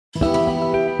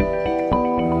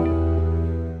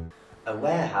A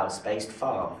warehouse-based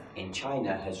farm in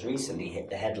China has recently hit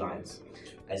the headlines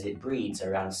as it breeds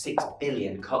around 6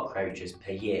 billion cockroaches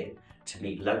per year to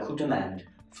meet local demand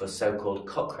for so-called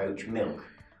cockroach milk,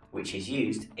 which is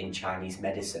used in Chinese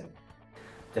medicine.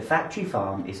 The factory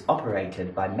farm is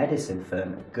operated by medicine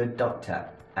firm Good Doctor,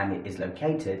 and it is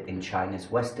located in China's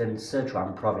western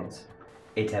Sichuan province.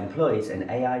 It employs an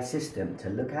AI system to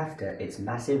look after its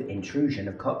massive intrusion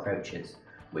of cockroaches,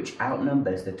 which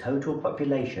outnumbers the total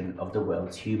population of the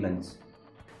world's humans.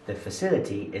 The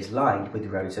facility is lined with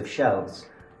rows of shelves,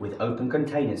 with open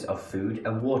containers of food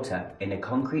and water in a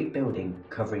concrete building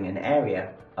covering an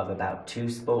area of about 2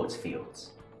 sports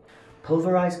fields.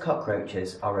 Pulverized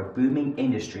cockroaches are a booming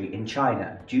industry in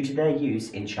China due to their use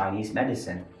in Chinese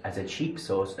medicine as a cheap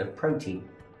source of protein.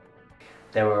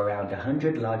 There are around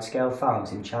 100 large-scale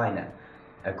farms in China,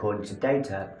 according to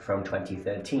data from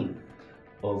 2013,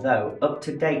 although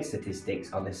up-to-date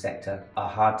statistics on the sector are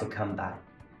hard to come by.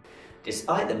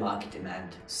 Despite the market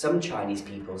demand, some Chinese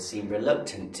people seem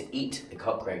reluctant to eat the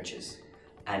cockroaches,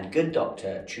 and Good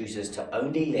Doctor chooses to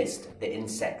only list the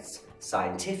insect's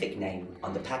scientific name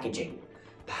on the packaging,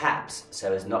 perhaps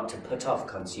so as not to put off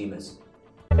consumers.